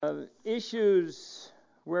Issues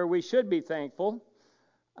where we should be thankful.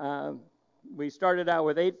 Uh, we started out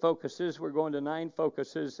with 8 focuses. We're going to 9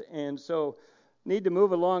 focuses, and so need to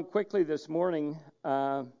move along quickly this morning.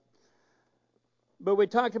 But we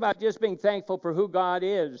talked about just being thankful for who God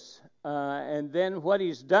is, and then what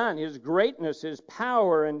He's done, His greatness, His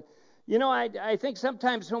power. And, I think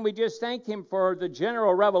sometimes when we just thank Him for the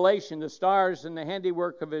general revelation, the stars and the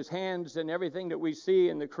handiwork of His hands and everything that we see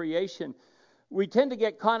in the creation, we tend to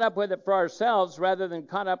get caught up with it for ourselves rather than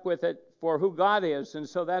caught up with it for who God is. And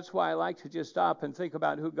so that's why I like to just stop and think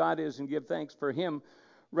about who God is and give thanks for Him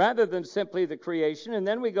rather than simply the creation. And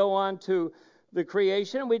then we go on to the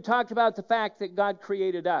creation, and we talked about the fact that God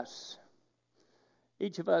created us.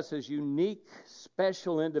 Each of us is unique,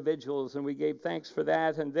 special individuals, and we gave thanks for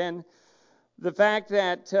that. And then the fact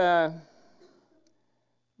that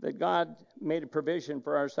God made a provision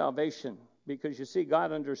for our salvation. Because you see,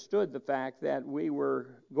 God understood the fact that we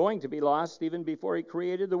were going to be lost even before He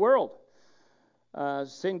created the world.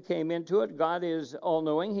 Sin came into it. God is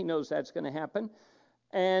all-knowing. He knows that's going to happen.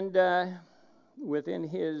 And within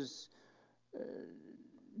His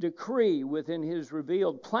decree, within His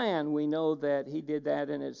revealed plan, we know that He did that.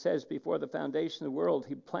 And it says before the foundation of the world,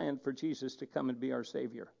 He planned for Jesus to come and be our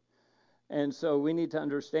Savior. And so we need to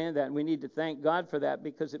understand that. And we need to thank God for that,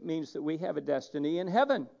 because it means that we have a destiny in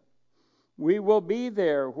heaven. We will be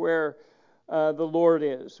there where the Lord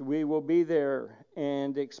is. We will be there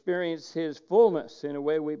and experience His fullness in a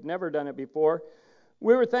way we've never done it before.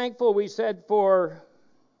 We were thankful, we said, for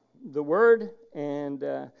the Word and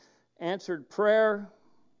answered prayer,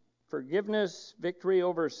 forgiveness, victory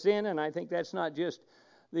over sin. And I think that's not just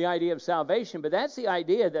the idea of salvation, but that's the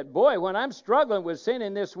idea that, boy, when I'm struggling with sin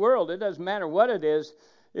in this world, it doesn't matter what it is.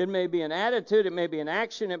 It may be an attitude, it may be an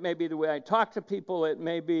action, it may be the way I talk to people, it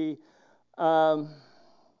may be an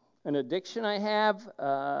addiction I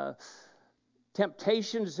have,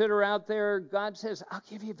 temptations that are out there. God says, I'll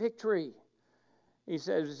give you victory. He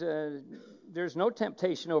says, there's no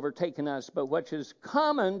temptation overtaken us, but what is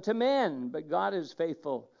common to men. But God is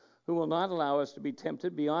faithful, who will not allow us to be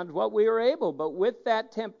tempted beyond what we are able. But with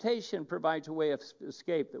that temptation provides a way of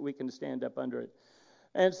escape that we can stand up under it.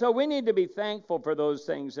 And so we need to be thankful for those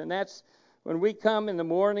things. And that's when we come in the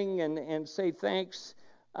morning and say thanks.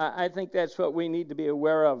 I think that's what we need to be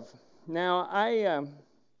aware of. Now,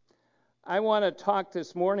 I want to talk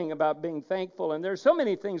this morning about being thankful, and there's so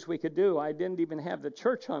many things we could do. I didn't even have the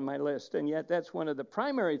church on my list, and yet that's one of the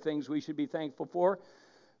primary things we should be thankful for,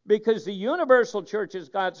 because the universal church is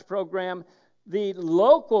God's program. The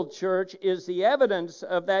local church is the evidence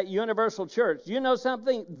of that universal church. You know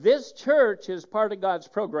something? This church is part of God's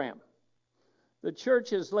program. The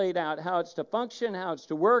church is laid out how it's to function, how it's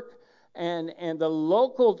to work. And the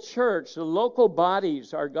local church, the local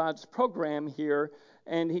bodies are God's program here.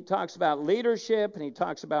 And he talks about leadership, and he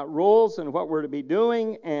talks about roles and what we're to be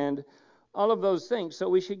doing and all of those things. So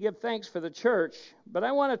we should give thanks for the church. But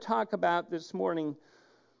I want to talk about this morning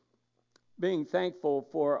being thankful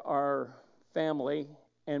for our family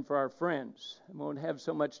and for our friends. I won't have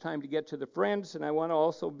so much time to get to the friends, and I want to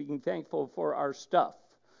also be thankful for our stuff.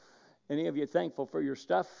 Any of you thankful for your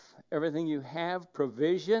stuff? Everything you have,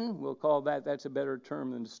 provision, we'll call that's a better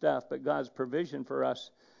term than stuff, but God's provision for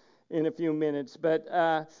us in a few minutes. But,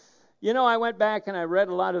 I went back and I read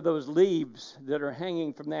a lot of those leaves that are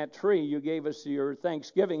hanging from that tree. You gave us your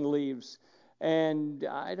Thanksgiving leaves, and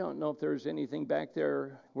I don't know if there's anything back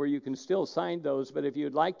there where you can still sign those, but if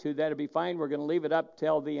you'd like to, that'd be fine. We're going to leave it up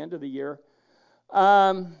till the end of the year.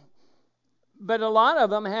 But a lot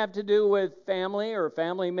of them have to do with family or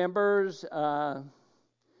family members,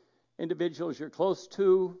 individuals you're close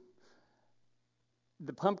to.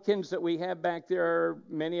 The pumpkins that we have back there,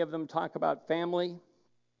 many of them talk about family.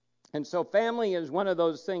 And so family is one of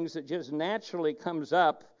those things that just naturally comes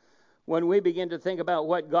up when we begin to think about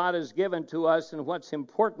what God has given to us and what's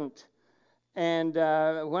important. And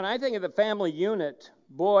when I think of the family unit,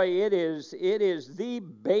 boy, it is the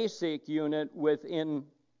basic unit within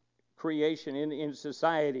creation, in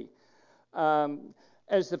society.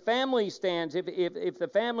 As the family stands, if the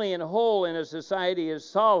family in whole in a society is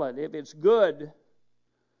solid, if it's good,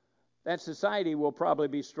 that society will probably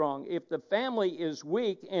be strong. If the family is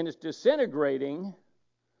weak and is disintegrating,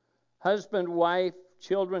 husband, wife,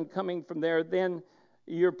 children coming from there, then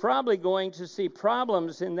you're probably going to see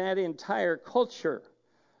problems in that entire culture.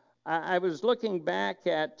 I was looking back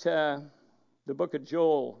at the book of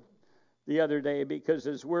Joel the other day, because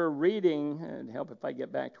as we're reading, and help if I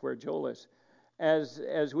get back to where Joel is,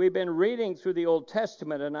 as we've been reading through the Old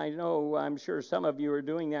Testament, and I'm sure some of you are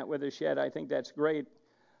doing that with us yet. I think that's great.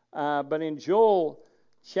 But in Joel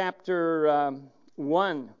chapter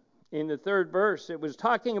 1 in the 3rd verse. It was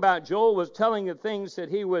talking about Joel was telling the things that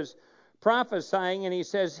he was prophesying, and he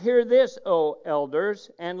says, "Hear this, O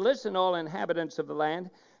elders, and listen, all inhabitants of the land.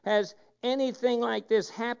 Has anything like this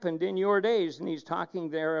happened in your days?" And he's talking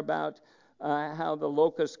there about how the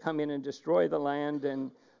locusts come in and destroy the land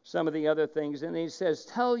and some of the other things. And he says,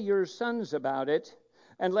 "Tell your sons about it,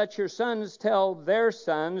 and let your sons tell their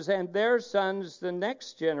sons, and their sons the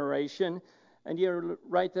next generation." And you're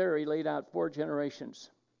right there, he laid out 4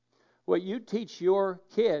 generations. What you teach your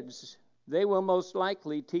kids, they will most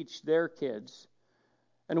likely teach their kids.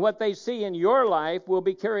 And what they see in your life will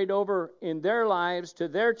be carried over in their lives to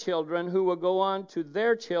their children, who will go on to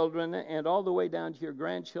their children, and all the way down to your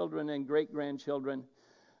grandchildren and great-grandchildren.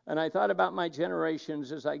 And I thought about my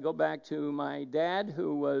generations as I go back to my dad,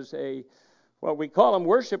 who was well, we call them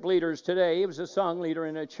worship leaders today. He was a song leader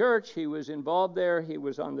in a church. He was involved there. He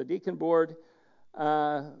was on the deacon board.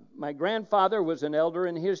 My grandfather was an elder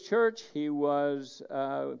in his church. He was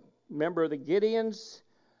a member of the Gideons.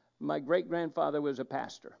 My great-grandfather was a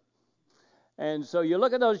pastor. And so you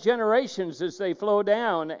look at those generations as they flow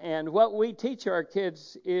down, and what we teach our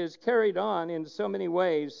kids is carried on in so many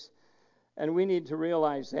ways, and we need to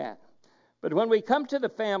realize that. But when we come to the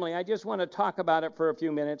family, I just want to talk about it for a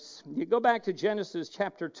few minutes. You go back to Genesis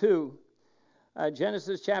chapter 2.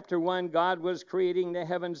 Genesis chapter 1, God was creating the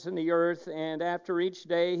heavens and the earth, and after each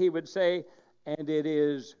day he would say, "And it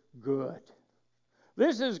is good."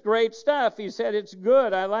 This is great stuff. He said, "It's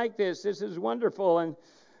good. I like this. This is wonderful." And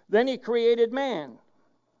then he created man.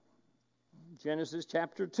 Genesis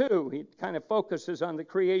chapter 2, he kind of focuses on the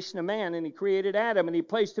creation of man, and he created Adam, and he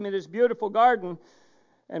placed him in this beautiful garden.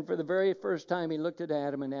 And for the very first time, he looked at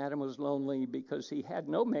Adam, and Adam was lonely because he had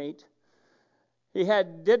no mate. He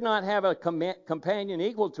did not have a companion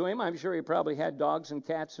equal to him. I'm sure he probably had dogs and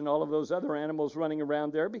cats and all of those other animals running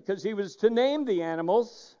around there because he was to name the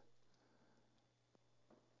animals.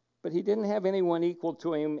 But he didn't have anyone equal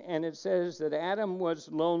to him, and it says that Adam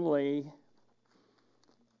was lonely,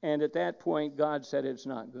 and at that point, God said it's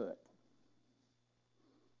not good.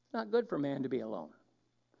 It's not good for man to be alone.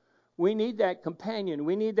 We need that companion.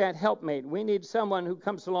 We need that helpmate. We need someone who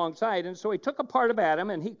comes alongside. And so he took a part of Adam,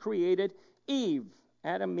 and he created Eve.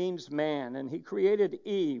 Adam means man, and he created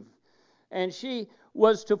Eve. And she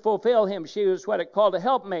was to fulfill him. She was what it called a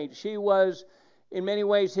helpmate. She was in many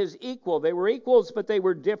ways his equal. They were equals, but they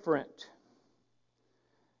were different.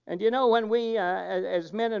 And you know, when we,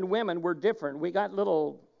 as men and women, we're different. We got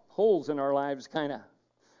little holes in our lives, kind of.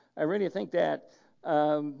 I really think that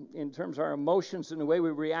in terms of our emotions and the way we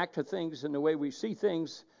react to things and the way we see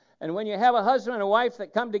things. And when you have a husband and a wife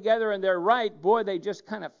that come together and they're right, boy, they just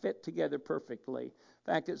kind of fit together perfectly. In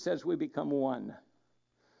fact, it says we become one.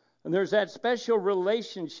 And there's that special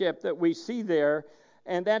relationship that we see there.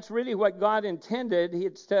 And that's really what God intended.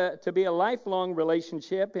 It's to be a lifelong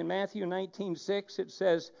relationship. In Matthew 19:6, it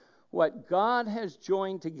says, "What God has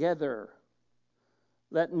joined together,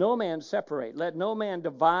 let no man separate, let no man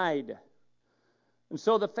divide." And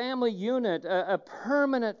so the family unit, a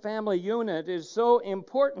permanent family unit, is so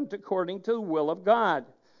important according to the will of God.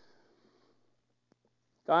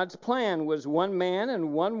 God's plan was one man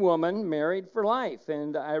and one woman married for life.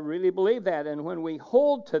 And I really believe that. And when we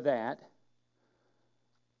hold to that,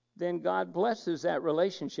 then God blesses that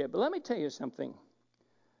relationship. But let me tell you something.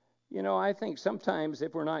 You know, I think sometimes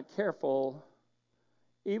if we're not careful,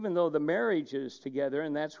 even though the marriage is together,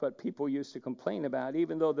 and that's what people used to complain about,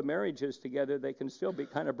 even though the marriage is together, they can still be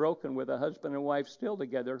kind of broken with a husband and wife still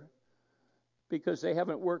together because they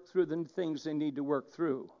haven't worked through the things they need to work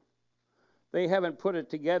through. They haven't put it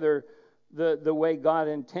together the way God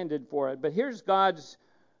intended for it. But here's God's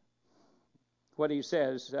what he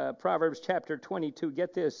says, Proverbs chapter 22.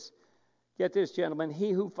 Get this, gentlemen.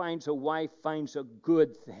 He who finds a wife finds a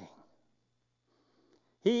good thing.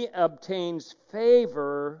 He obtains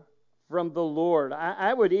favor from the Lord.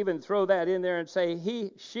 I would even throw that in there and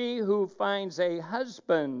say, she who finds a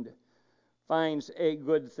husband finds a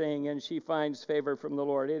good thing, and she finds favor from the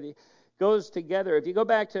Lord. It goes together. If you go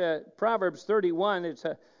back to Proverbs 31, it's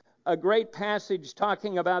a great passage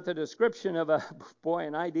talking about the description of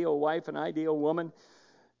an ideal wife, an ideal woman.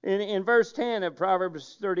 In verse 10 of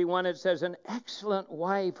Proverbs 31, it says, "An excellent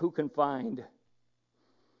wife who can find,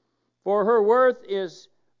 for her worth is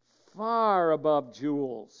far above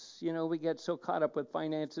jewels." You know, we get so caught up with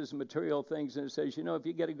finances and material things, and it says, you know, if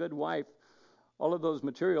you get a good wife, all of those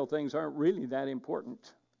material things aren't really that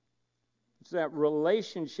important. It's that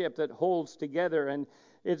relationship that holds together, and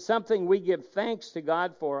it's something we give thanks to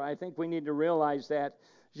God for. I think we need to realize that.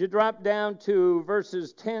 As you drop down to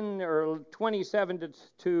verses 10 or 27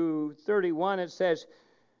 to 31, it says,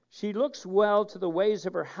 She looks well to the ways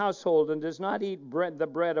of her household and does not eat the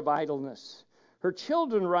bread of idleness. Her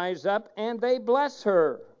children rise up and they bless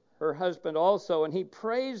her. Her husband also, and he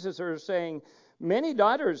praises her, saying, many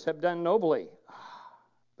daughters have done nobly,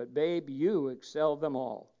 but babe, you excel them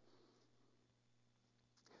all.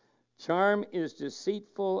 Charm is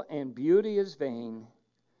deceitful and beauty is vain,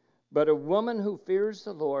 but a woman who fears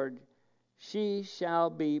the Lord, she shall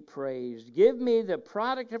be praised. Give me the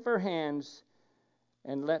product of her hands,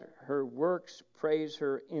 and let her works praise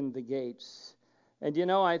her in the gates.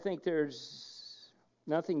 And I think there's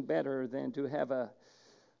nothing better than to have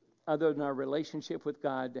other than our relationship with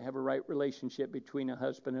God, to have a right relationship between a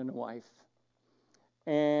husband and a wife.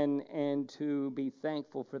 And to be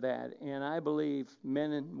thankful for that. And I believe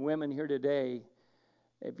men and women here today,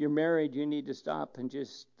 if you're married, you need to stop and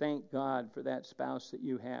just thank God for that spouse that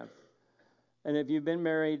you have. And if you've been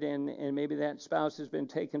married and maybe that spouse has been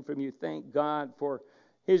taken from you, thank God for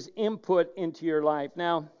his input into your life.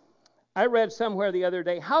 Now, I read somewhere the other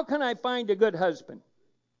day, how can I find a good husband?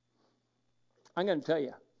 I'm going to tell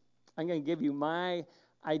you. I'm going to give you my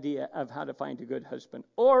idea of how to find a good husband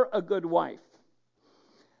or a good wife.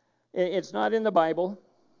 It's not in the Bible,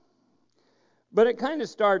 but it kind of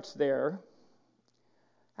starts there.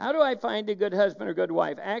 How do I find a good husband or good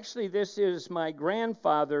wife? Actually, this is my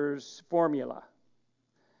grandfather's formula.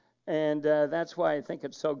 And that's why I think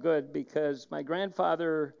it's so good, because my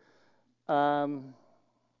grandfather,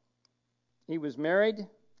 he was married,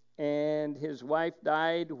 and his wife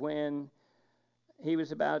died when he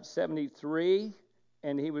was about 73,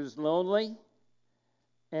 and he was lonely,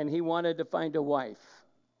 and he wanted to find a wife.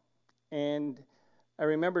 And I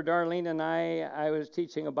remember Darlene and I was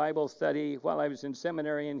teaching a Bible study while I was in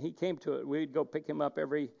seminary, and he came to it. We'd go pick him up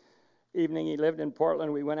every evening. He lived in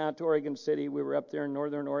Portland. We went out to Oregon City. We were up there in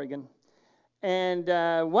northern Oregon. And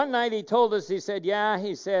one night he told us, he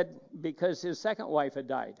said, because his second wife had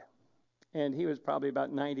died. And he was probably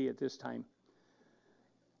about 90 at this time.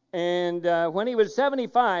 And when he was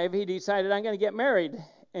 75, he decided, I'm going to get married.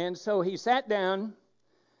 And so he sat down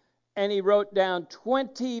and he wrote down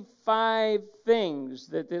 25 things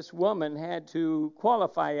that this woman had to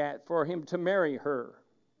qualify at for him to marry her.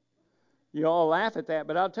 You all laugh at that,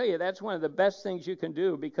 but I'll tell you, that's one of the best things you can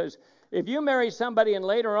do, because if you marry somebody and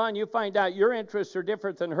later on you find out your interests are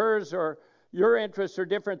different than hers or your interests are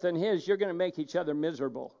different than his, you're going to make each other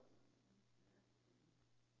miserable.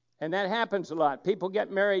 And that happens a lot. People get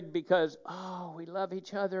married because, we love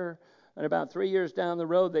each other. And about 3 years down the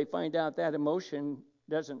road, they find out that emotion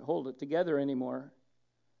doesn't hold it together anymore.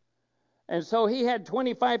 And so he had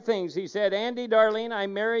 25 things. He said, Andy, Darlene, I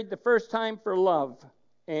married the first time for love.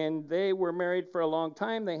 And they were married for a long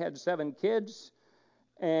time. They had 7 kids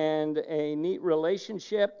and a neat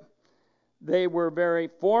relationship. They were very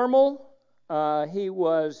formal. He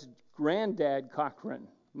was Granddad Cochran.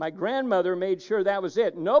 My grandmother made sure that was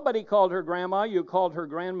it. Nobody called her grandma. You called her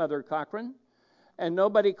Grandmother Cochran. And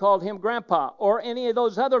nobody called him Grandpa or any of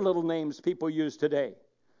those other little names people use today.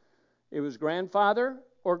 It was grandfather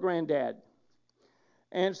or granddad.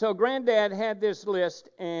 And so Granddad had this list,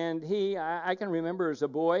 and I can remember as a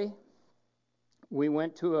boy, we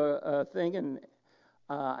went to a thing, and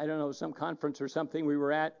I don't know, some conference or something we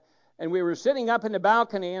were at, and we were sitting up in the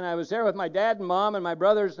balcony, and I was there with my dad and mom and my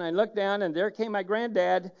brothers, and I looked down, and there came my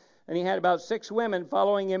granddad, and he had about 6 women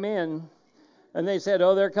following him in, and they said,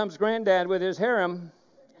 there comes Granddad with his harem.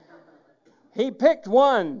 He picked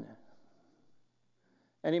one.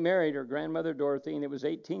 And he married her grandmother, Dorothy, and it was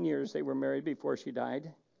 18 years they were married before she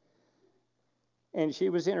died. And she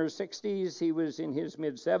was in her 60s. He was in his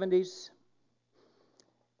mid-70s.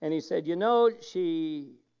 And he said,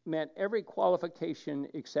 she met every qualification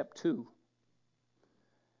except 2.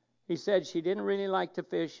 He said she didn't really like to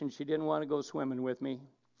fish and she didn't want to go swimming with me.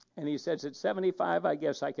 And he says, at 75, I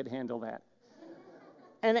guess I could handle that.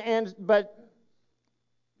 But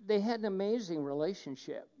they had an amazing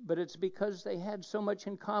relationship, but it's because they had so much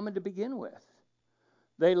in common to begin with.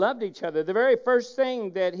 They loved each other. The very first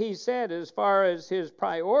thing that he said as far as his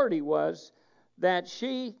priority was that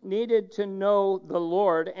she needed to know the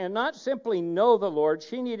Lord, and not simply know the Lord.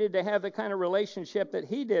 She needed to have the kind of relationship that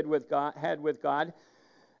he had with God.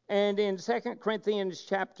 And in 2 Corinthians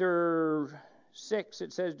chapter 6,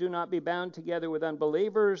 it says, do not be bound together with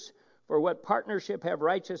unbelievers. For what partnership have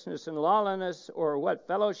righteousness and lawlessness? Or what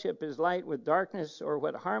fellowship is light with darkness? Or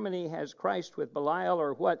what harmony has Christ with Belial?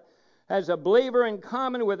 Or what has a believer in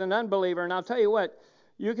common with an unbeliever? And I'll tell you what,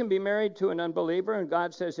 you can be married to an unbeliever, and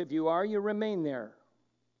God says if you are, you remain there.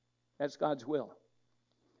 That's God's will.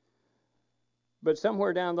 But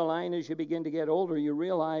somewhere down the line, as you begin to get older, you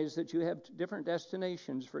realize that you have different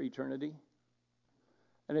destinations for eternity.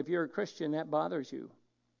 And if you're a Christian, that bothers you.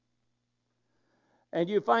 And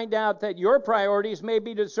you find out that your priorities may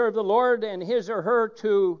be to serve the Lord and his or her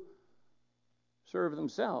to serve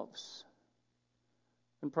themselves.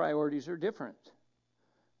 And priorities are different.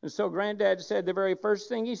 And so Granddad said the very first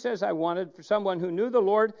thing he says, I wanted for someone who knew the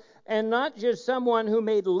Lord, and not just someone who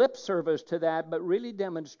made lip service to that, but really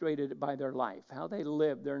demonstrated it by their life, how they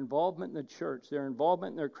lived, their involvement in the church, their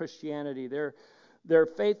involvement in their Christianity, their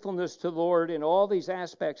faithfulness to the Lord in all these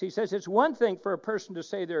aspects. He says it's one thing for a person to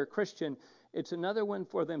say they're a Christian. It's another one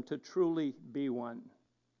for them to truly be one.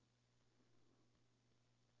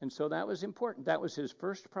 And so that was important. That was his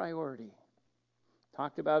first priority.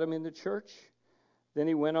 Talked about him in the church. Then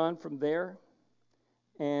he went on from there,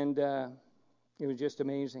 and it was just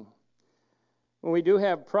amazing. When we do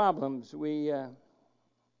have problems, we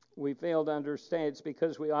fail to understand. It's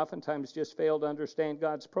because we oftentimes just fail to understand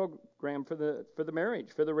God's program for the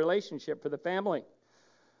marriage, for the relationship, for the family.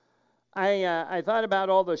 I thought about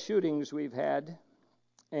all the shootings we've had,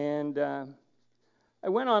 and I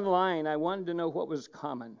went online. I wanted to know what was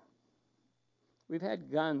common. We've had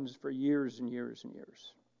guns for years and years and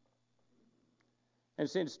years. And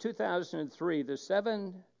since 2003, the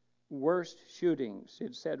 7 worst shootings,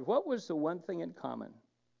 it said, what was the one thing in common?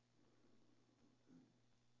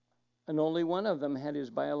 And only one of them had his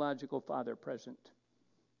biological father present.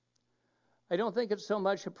 I don't think it's so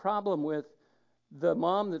much a problem with the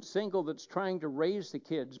mom that's single that's trying to raise the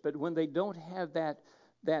kids, but when they don't have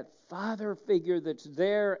that father figure that's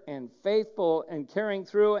there and faithful and carrying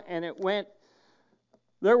through, and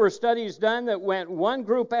there were studies done that went one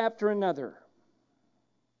group after another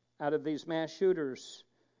out of these mass shooters,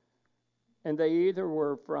 and they either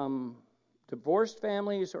were from divorced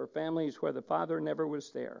families or families where the father never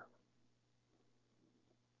was there.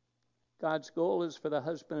 God's goal is for the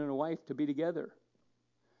husband and a wife to be together,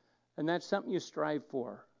 and that's something you strive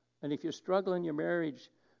for. And if you struggle in your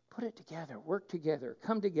marriage, put it together, work together,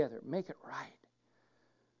 come together, make it right.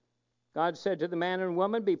 God said to the man and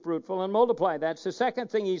woman, be fruitful and multiply. That's the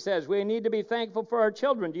second thing he says. We need to be thankful for our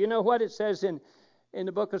children. Do you know what it says in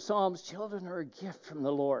the book of Psalms? Children are a gift from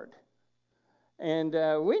the Lord. And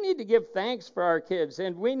we need to give thanks for our kids,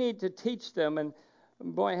 and we need to teach them. And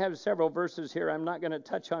boy, I have several verses here. I'm not going to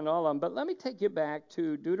touch on all of them, but let me take you back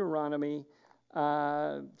to Deuteronomy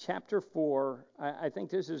chapter 4. I think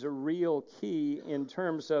this is a real key in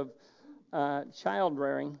terms of child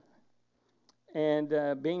rearing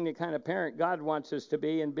and being the kind of parent God wants us to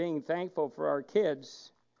be, and being thankful for our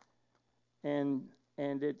kids. And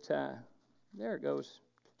it there it goes.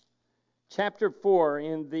 Chapter 4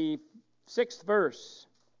 in the 6th verse.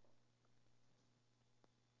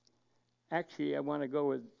 Actually, I want to go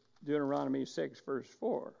with Deuteronomy 6, verse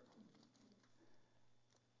 4.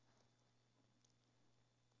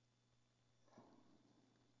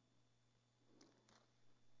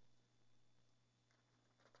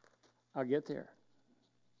 I'll get there.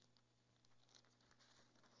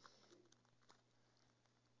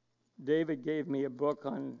 David gave me a book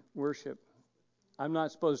on worship. I'm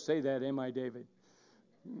not supposed to say that, am I, David?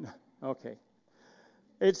 Okay.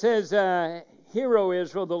 It says, Hear, O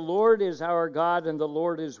Israel, the Lord is our God, and the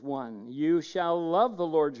Lord is one. You shall love the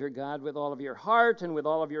Lord your God with all of your heart, and with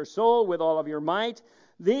all of your soul, with all of your might.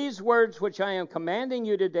 These words which I am commanding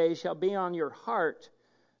you today shall be on your heart.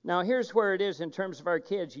 Now here's where it is in terms of our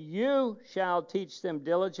kids. You shall teach them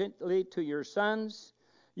diligently to your sons.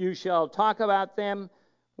 You shall talk about them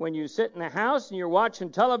when you sit in the house and you're watching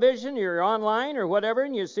television, you're online or whatever,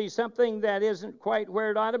 and you see something that isn't quite where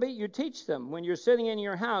it ought to be, you teach them. When you're sitting in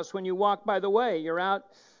your house, when you walk by the way, you're out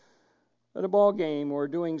at a ball game or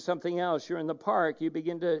doing something else, you're in the park, you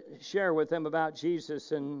begin to share with them about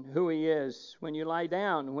Jesus and who he is. When you lie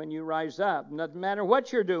down, when you rise up, no matter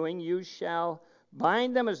what you're doing, you shall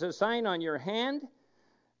bind them as a sign on your hand,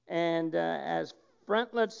 and as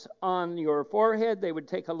frontlets on your forehead. They would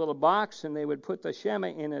take a little box and they would put the Shema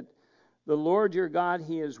in it. The Lord your God,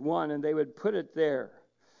 he is one. And they would put it there.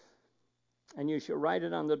 And you shall write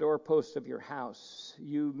it on the doorpost of your house.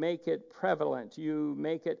 You make it prevalent. You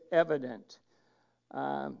make it evident.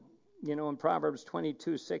 In Proverbs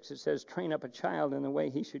 22:6 it says, train up a child in the way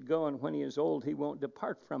he should go, and when he is old, he won't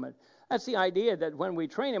depart from it. That's the idea that when we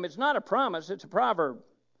train him, it's not a promise, it's a proverb.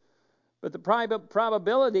 But the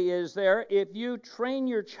probability is there, if you train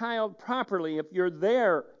your child properly, if you're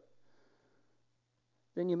there,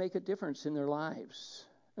 then you make a difference in their lives.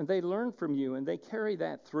 And they learn from you, and they carry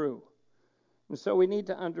that through. And so we need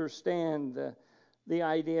to understand the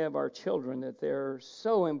idea of our children, that they're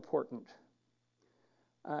so important.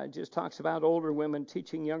 It just talks about older women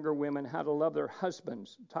teaching younger women how to love their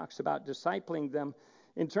husbands. It talks about discipling them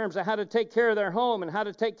in terms of how to take care of their home and how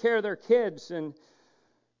to take care of their kids and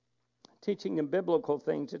teaching them biblical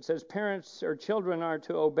things. It says parents or children are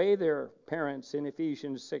to obey their parents in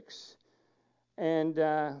Ephesians 6. And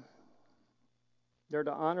they're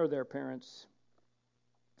to honor their parents.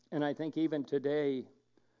 And I think even today,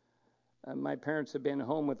 my parents have been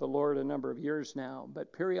home with the Lord a number of years now,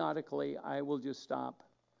 but periodically I will just stop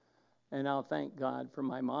and I'll thank God for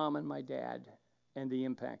my mom and my dad and the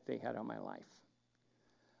impact they had on my life.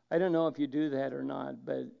 I don't know if you do that or not,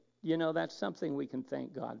 but that's something we can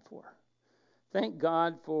thank God for. Thank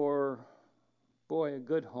God for, a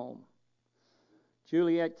good home.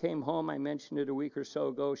 Juliet came home, I mentioned it a week or so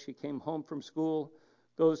ago. She came home from school,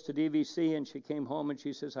 goes to DVC, and she came home and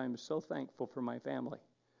she says, I'm so thankful for my family.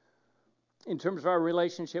 In terms of our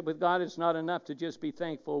relationship with God, it's not enough to just be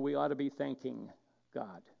thankful. We ought to be thanking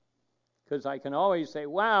God. Because I can always say,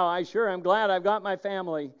 wow, I'm glad I've got my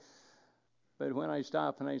family. But when I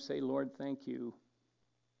stop and I say, Lord, thank you,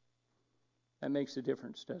 that makes a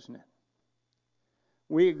difference, doesn't it?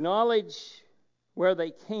 We acknowledge where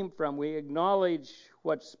they came from. We acknowledge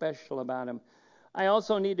what's special about them. I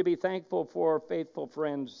also need to be thankful for faithful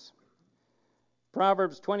friends.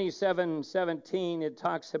 Proverbs 27:17, it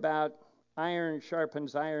talks about iron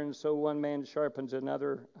sharpens iron, so one man sharpens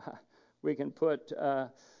another. We can put,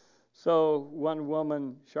 so one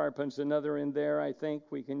woman sharpens another in there. I think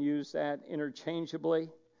we can use that interchangeably.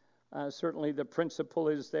 Certainly the principle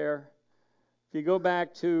is there. If you go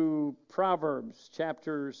back to Proverbs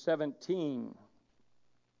chapter 17,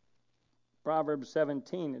 Proverbs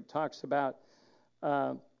 17, it talks about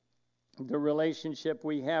the relationship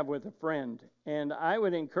we have with a friend. And I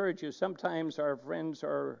would encourage you, sometimes our friends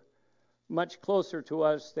are much closer to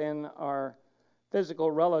us than our physical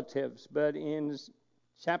relatives. But in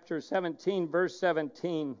chapter 17, verse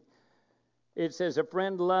 17, it says, a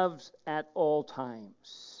friend loves at all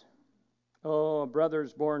times. Oh, a brother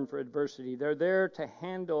is born for adversity. They're there to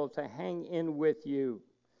hang in with you.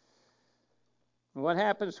 And what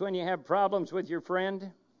happens when you have problems with your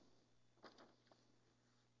friend?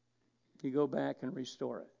 You go back and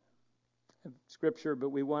restore it. Scripture, but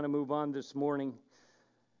we want to move on this morning.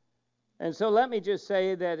 And so let me just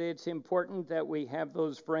say that it's important that we have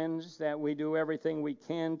those friends, that we do everything we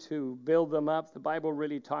can to build them up. The Bible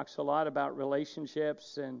really talks a lot about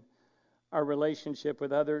relationships and our relationship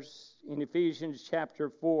with others. In Ephesians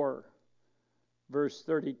chapter 4, verse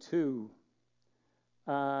 32,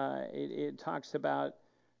 it talks about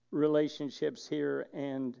relationships here,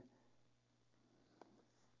 and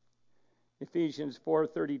Ephesians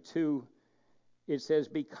 4:32, it says,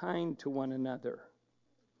 be kind to one another.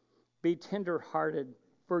 Be tender-hearted,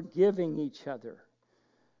 forgiving each other.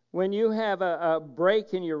 When you have a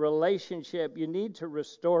break in your relationship, you need to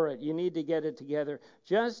restore it. You need to get it together.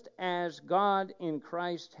 Just as God in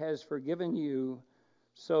Christ has forgiven you,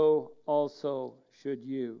 so also should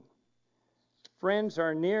you. Friends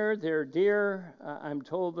are near, they're dear. I'm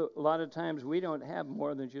told that a lot of times we don't have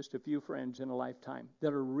more than just a few friends in a lifetime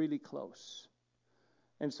that are really close.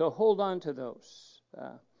 And so hold on to those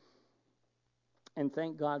and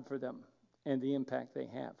thank God for them and the impact they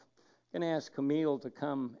have. I'm going to ask Camille to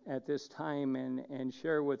come at this time and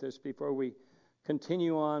share with us before we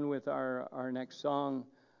continue on with our next song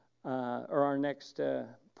or our next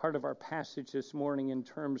part of our passage this morning in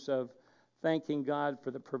terms of thanking God for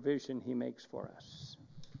the provision He makes for us.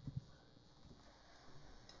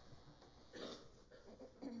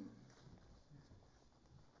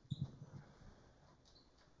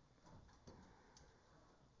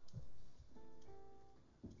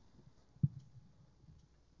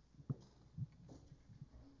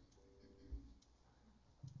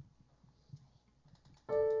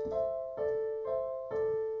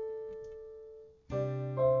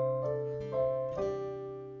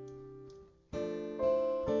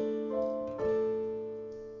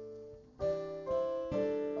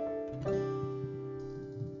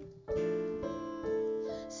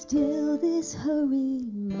 Still this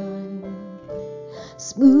hurried mind,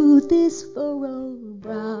 smooth this furrowed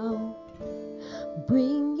brow,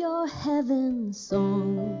 bring your heaven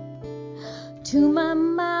song to my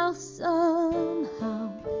mouth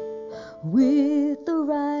somehow, with the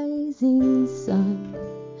rising sun,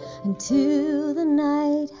 until the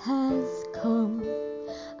night has come.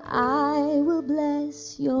 I will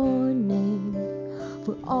bless your name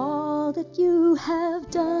for all that you have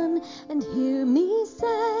done, and hear me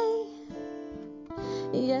say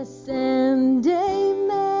yes and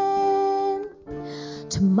amen.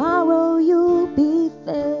 Tomorrow you'll be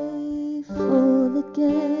faithful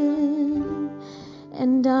again,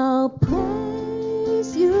 and I'll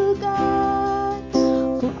praise you, God,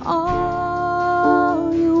 for all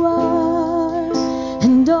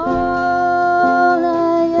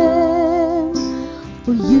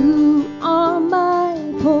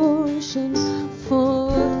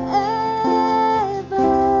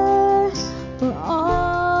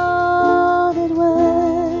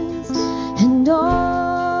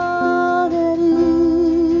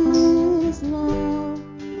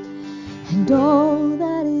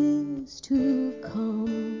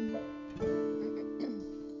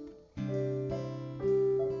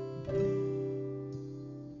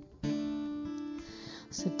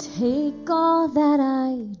So take all that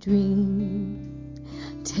I dream,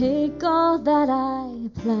 take all that I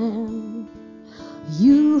plan.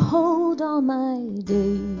 You hold all my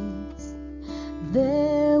days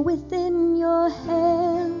there within your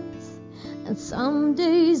hands. And some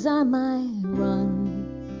days I might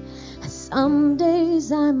run, and some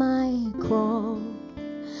days I might crawl.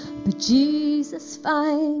 But Jesus,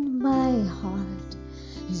 find my heart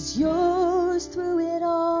is yours through it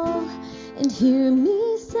all. And hear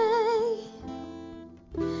me say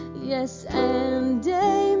yes and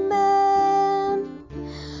amen.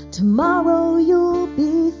 Tomorrow you'll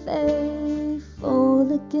be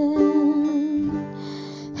faithful again.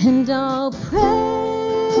 And I'll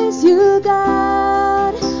praise you,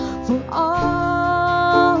 God, for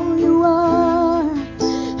all you are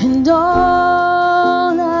and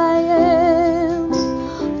all I am.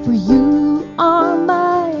 For you are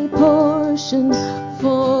my portion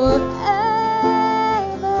forever.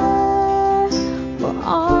 For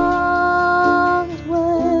all it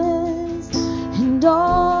was and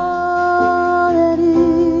all that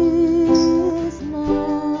is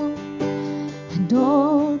now and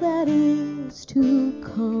all that is to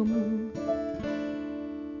come.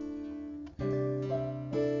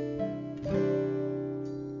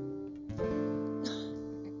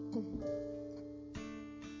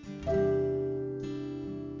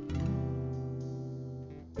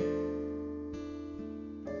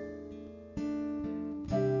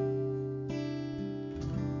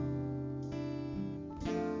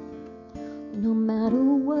 No matter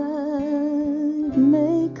what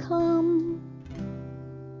may come,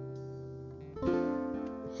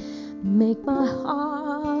 make my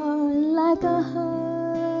heart like a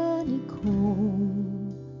honeycomb,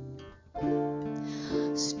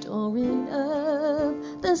 storing up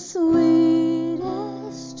the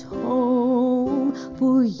sweetest home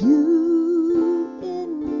for you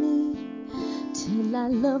in me, till I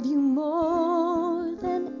love you more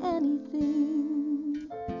than anything.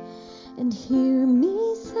 And hear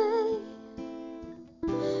me say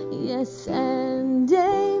yes and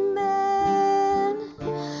amen.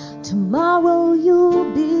 Tomorrow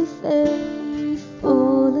you'll be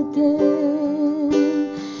faithful again.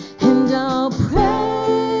 And I'll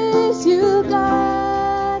praise you,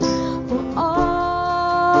 God, for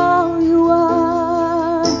all you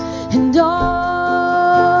are and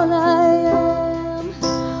all I am.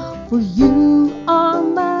 For you are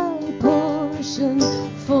my portion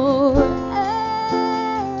forever.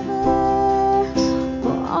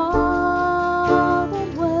 For all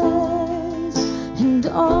that was and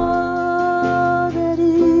all that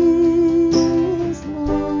is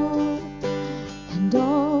now and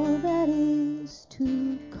all that is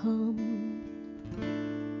to come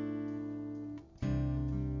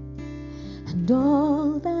and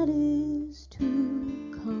all that is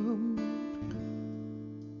to come.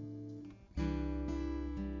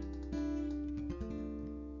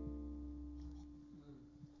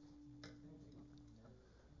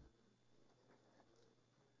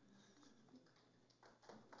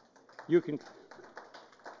 You can.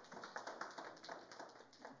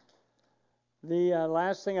 The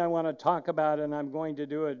last thing I want to talk about, and I'm going to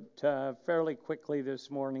do it fairly quickly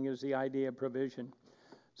this morning, is the idea of provision.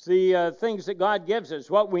 It's the things that God gives us,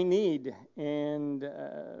 what we need. And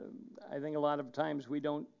I think a lot of times we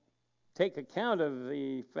don't take account of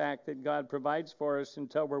the fact that God provides for us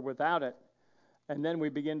until we're without it. And then we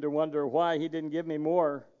begin to wonder why He didn't give me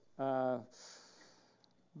more. But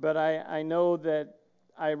I know that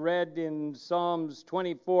I read in Psalms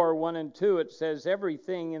 24, 1 and 2, it says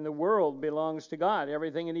everything in the world belongs to God.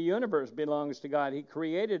 Everything in the universe belongs to God. He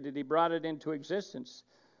created it. He brought it into existence.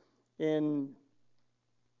 In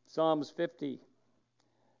Psalms 50,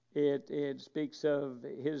 it speaks of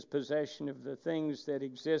His possession of the things that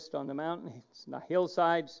exist on the mountains, the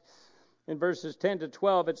hillsides. In verses 10 to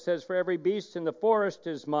 12, it says, for every beast in the forest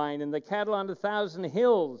is mine, and the cattle on 1,000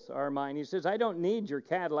 hills are mine. He says, I don't need your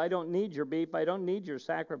cattle. I don't need your beef. I don't need your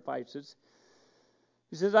sacrifices.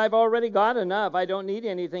 He says, I've already got enough. I don't need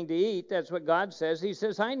anything to eat. That's what God says. He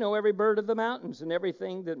says, I know every bird of the mountains, and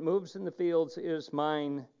everything that moves in the fields is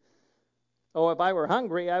mine. Oh, if I were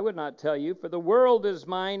hungry, I would not tell you, for the world is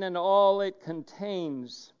mine and all it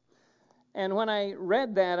contains. And when I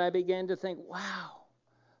read that, I began to think, wow.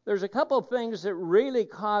 There's a couple of things that really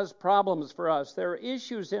cause problems for us. There are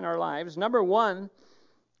issues in our lives. Number one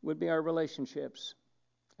would be our relationships.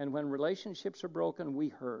 And when relationships are broken, we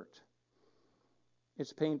hurt.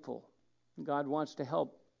 It's painful. God wants to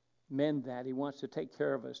help mend that. He wants to take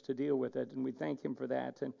care of us, to deal with it, and we thank Him for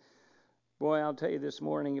that. And boy, I'll tell you this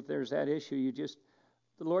morning, if there's that issue,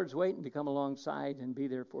 The Lord's waiting to come alongside and be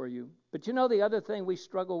there for you. But you know the other thing we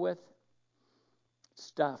struggle with?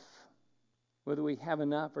 Stuff. Whether we have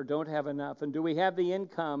enough or don't have enough. And do we have the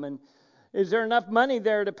income? And is there enough money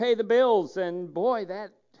there to pay the bills? And boy,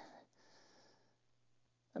 that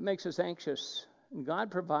makes us anxious. And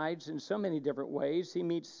God provides in so many different ways. He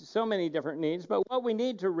meets so many different needs. But what we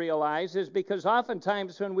need to realize is because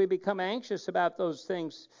oftentimes when we become anxious about those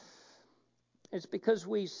things, it's because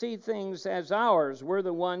we see things as ours. We're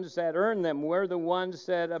the ones that earn them. We're the ones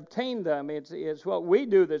that obtain them. It's what we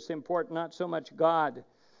do that's important, not so much God.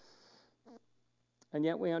 And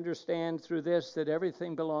yet we understand through this that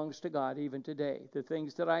everything belongs to God even today. The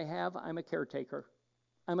things that I have, I'm a caretaker.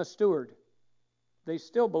 I'm a steward. They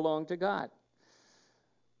still belong to God.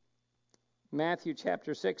 Matthew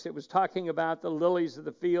chapter 6, it was talking about the lilies of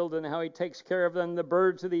the field and how he takes care of them, the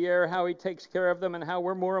birds of the air, how he takes care of them, and how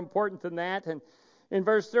we're more important than that. And in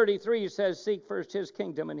verse 33, he says, seek first his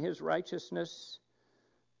kingdom and his righteousness,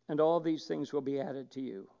 and all these things will be added to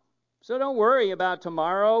you. So don't worry about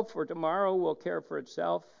tomorrow, for tomorrow will care for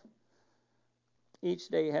itself. Each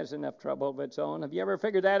day has enough trouble of its own. Have you ever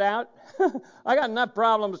figured that out? I got enough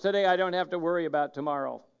problems today, I don't have to worry about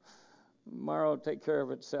tomorrow. Tomorrow will take care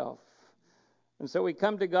of itself. And so we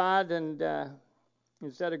come to God, and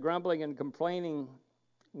instead of grumbling and complaining,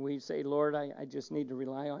 we say, Lord, I just need to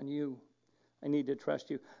rely on you. I need to trust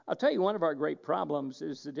you. I'll tell you, one of our great problems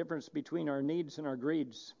is the difference between our needs and our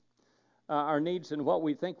greeds. Our needs and what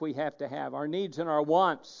we think we have to have. Our needs and our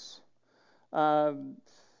wants. We're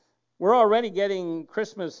already getting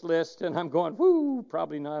Christmas lists, and I'm going, whoo,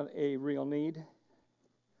 probably not a real need.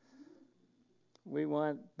 We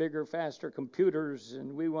want bigger, faster computers,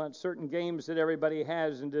 and we want certain games that everybody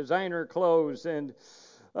has, and designer clothes, and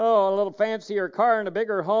a little fancier car and a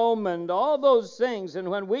bigger home, and all those things. And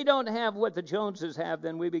when we don't have what the Joneses have,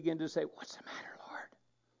 then we begin to say, what's the matter, Lord?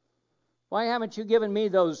 Why haven't you given me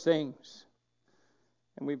those things?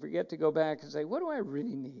 And we forget to go back and say, what do I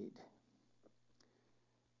really need?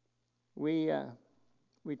 We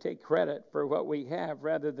take credit for what we have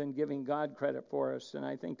rather than giving God credit for us. And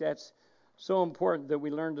I think that's so important that we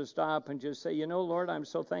learn to stop and just say, Lord, I'm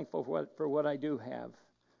so thankful for what I do have.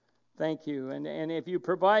 Thank you. And if you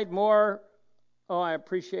provide more, I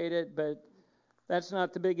appreciate it, but that's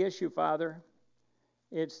not the big issue, Father.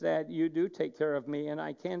 It's that you do take care of me, and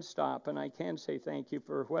I can stop, and I can say thank you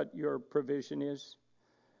for what your provision is.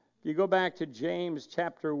 If you go back to James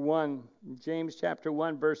chapter 1,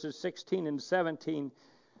 verses 16 and 17,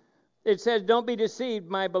 it says, don't be deceived,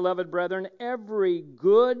 my beloved brethren. Every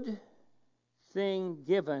good thing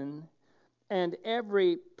given and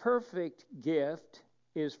every perfect gift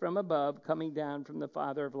is from above, coming down from the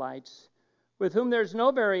Father of lights, with whom there's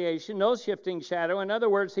no variation, no shifting shadow. In other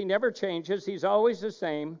words, he never changes. He's always the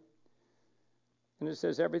same. And it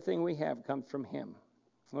says everything we have comes from him.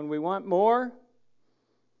 When we want more,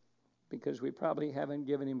 because we probably haven't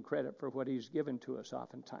given him credit for what he's given to us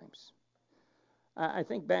oftentimes. I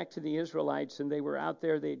think back to the Israelites, and they were out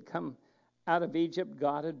there. They'd come out of Egypt.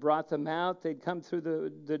 God had brought them out. They'd come through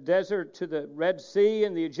the desert to the Red Sea,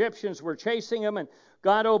 and the Egyptians were chasing them, and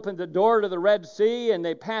God opened the door to the Red Sea, and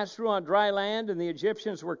they passed through on dry land, and the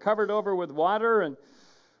Egyptians were covered over with water, and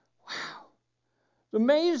wow. It's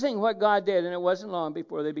amazing what God did, and it wasn't long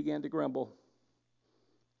before they began to grumble.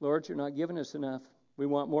 Lord, you're not giving us enough. We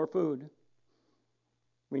want more food.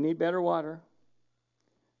 We need better water.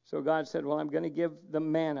 So God said, well, I'm going to give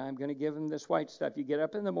them manna. I'm going to give them this white stuff. You get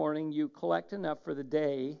up in the morning, you collect enough for the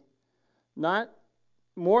day, not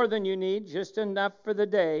more than you need, just enough for the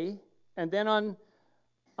day. And then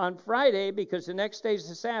on Friday, because the next day's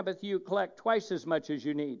the Sabbath, you collect twice as much as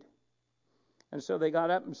you need. And so they got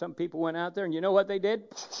up, and some people went out there, and you know what they did?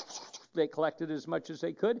 They collected as much as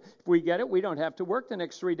they could. If we get it, we don't have to work the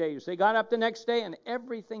next 3 days. They got up the next day, and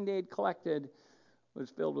everything they had collected was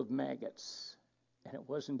filled with maggots. And it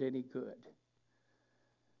wasn't any good.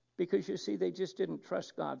 Because, you see, they just didn't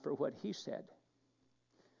trust God for what he said.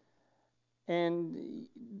 And the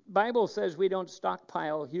Bible says we don't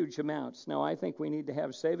stockpile huge amounts. Now, I think we need to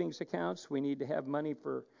have savings accounts. We need to have money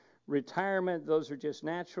for retirement. Those are just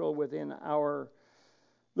natural within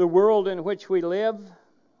the world in which we live.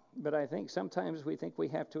 But I think sometimes we think we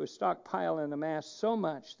have to stockpile and amass so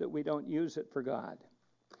much that we don't use it for God.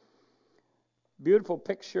 Beautiful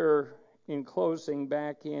picture in closing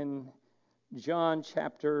back in John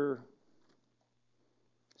chapter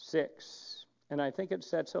 6. And I think it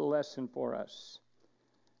sets a lesson for us.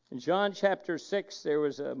 In John chapter 6, there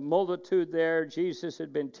was a multitude there. Jesus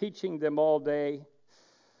had been teaching them all day.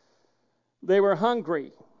 They were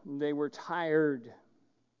hungry. They were tired.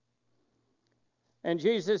 And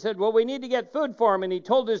Jesus said, well, we need to get food for him. And he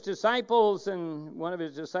told his disciples, and one of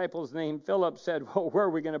his disciples named Philip said, well, where are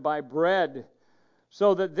we going to buy bread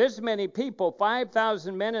so that this many people,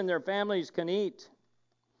 5,000 men and their families, can eat?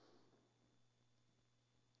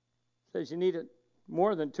 He says you need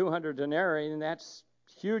more than 200 denarii, and that's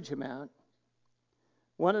a huge amount.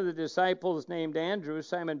 One of the disciples named Andrew,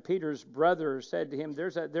 Simon Peter's brother, said to him,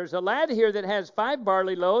 there's a lad here that has 5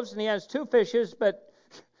 barley loaves and he has 2 fishes, but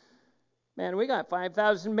man, we got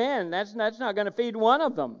 5,000 men. That's not going to feed one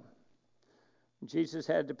of them. Jesus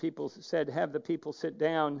said, have the people sit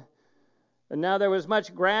down. And now there was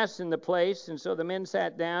much grass in the place, and so the men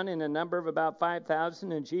sat down in a number of about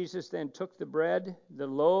 5,000. And Jesus then took the bread, the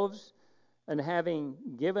loaves, and having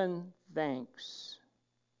given thanks,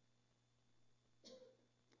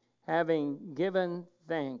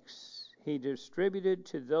 he distributed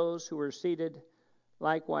to those who were seated,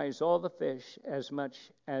 likewise all the fish, as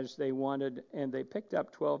much as they wanted, and they picked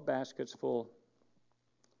up 12 baskets full.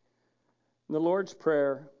 And the Lord's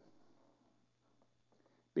Prayer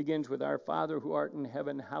begins with, Our Father who art in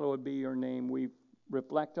heaven, hallowed be your name. We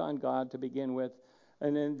reflect on God to begin with.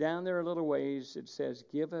 And then down there a little ways it says,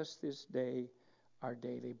 give us this day our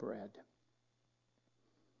daily bread.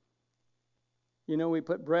 You know, we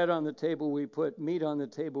put bread on the table, we put meat on the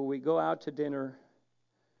table, we go out to dinner,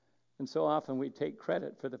 and so often we take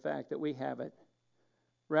credit for the fact that we have it,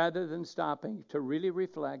 rather than stopping to really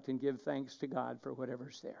reflect and give thanks to God for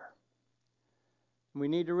whatever's there. We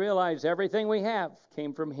need to realize everything we have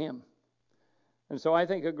came from Him. And so I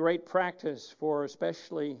think a great practice for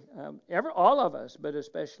especially all of us, but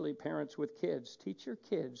especially parents with kids, teach your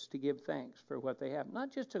kids to give thanks for what they have.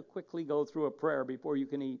 Not just to quickly go through a prayer before you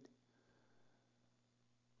can eat,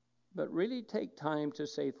 but really take time to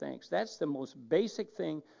say thanks. That's the most basic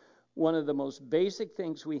thing. One of the most basic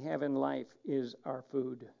things we have in life is our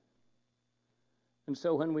food. And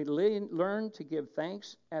so when we learn to give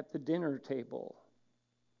thanks at the dinner table,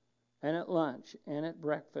 and at lunch, and at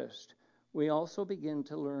breakfast, we also begin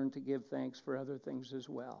to learn to give thanks for other things as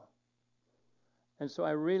well. And so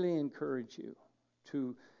I really encourage you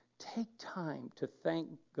to take time to thank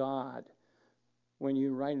God when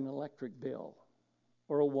you write an electric bill,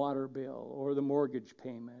 or a water bill, or the mortgage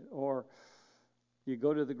payment, or you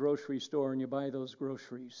go to the grocery store and you buy those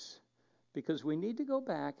groceries. Because we need to go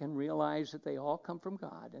back and realize that they all come from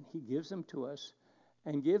God, and He gives them to us,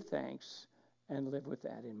 and give thanks, and live with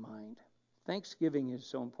that in mind. Thanksgiving is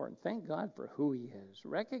so important. Thank God for who He is.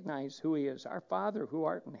 Recognize who He is. Our Father who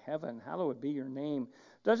art in heaven, hallowed be your name.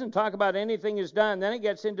 Doesn't talk about anything He's done. Then it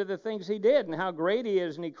gets into the things He did and how great He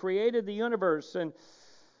is. And He created the universe. And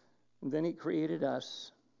then He created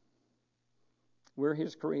us. We're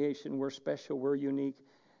His creation. We're special. We're unique.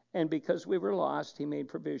 And because we were lost, He made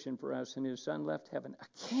provision for us. And His Son left heaven.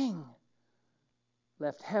 A king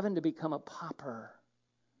left heaven to become a pauper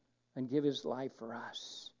and give His life for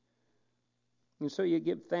us. And so you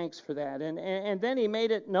give thanks for that. And then He made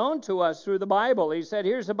it known to us through the Bible. He said,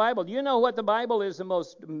 here's the Bible. Do you know what the Bible is? The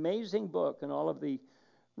most amazing book in all of the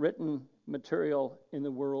written material in the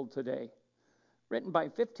world today. Written by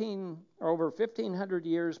over 1,500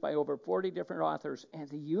 years by over 40 different authors. And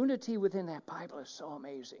the unity within that Bible is so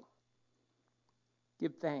amazing.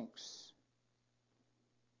 Give thanks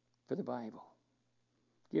for the Bible.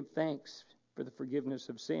 Give thanks for the forgiveness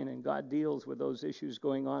of sin. And God deals with those issues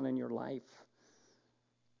going on in your life.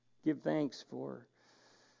 Give thanks for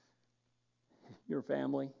your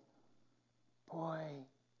family. Boy,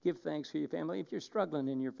 give thanks for your family. If you're struggling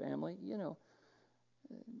in your family,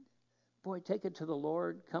 take it to the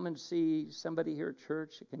Lord. Come and see somebody here at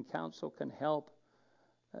church that can counsel, can help.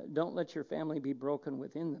 Don't let your family be broken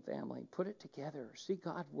within the family. Put it together. See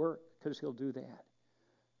God work, because He'll do that.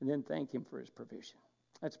 And then thank Him for His provision.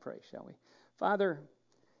 Let's pray, shall we? Father,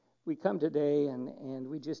 we come today and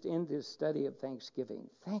we just end this study of Thanksgiving.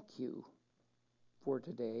 Thank you for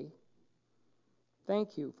today.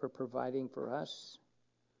 Thank you for providing for us.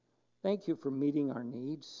 Thank you for meeting our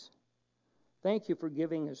needs. Thank you for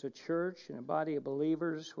giving us a church and a body of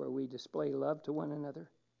believers where we display love to one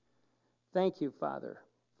another. Thank you, Father,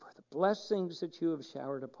 for the blessings that you have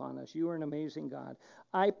showered upon us. You are an amazing God.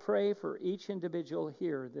 I pray for each individual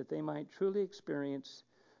here that they might truly experience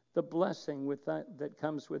the blessing that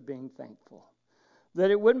comes with being thankful.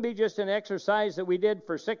 That it wouldn't be just an exercise that we did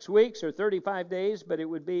for 6 weeks or 35 days, but it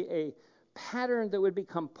would be a pattern that would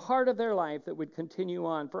become part of their life that would continue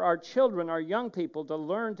on. For our children, our young people, to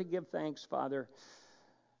learn to give thanks, Father,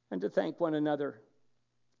 and to thank one another.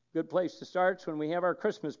 Good place to start is when we have our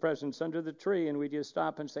Christmas presents under the tree and we just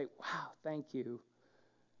stop and say, wow, thank you.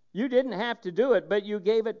 You didn't have to do it, but you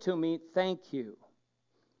gave it to me. Thank you.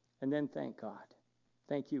 And then thank God.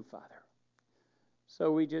 Thank you, Father.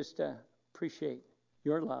 So we just appreciate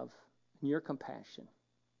your love and your compassion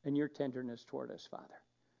and your tenderness toward us, Father.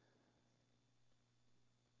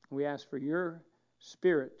 We ask for your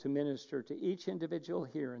Spirit to minister to each individual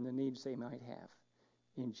here and the needs they might have.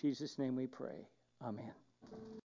 In Jesus' name we pray. Amen.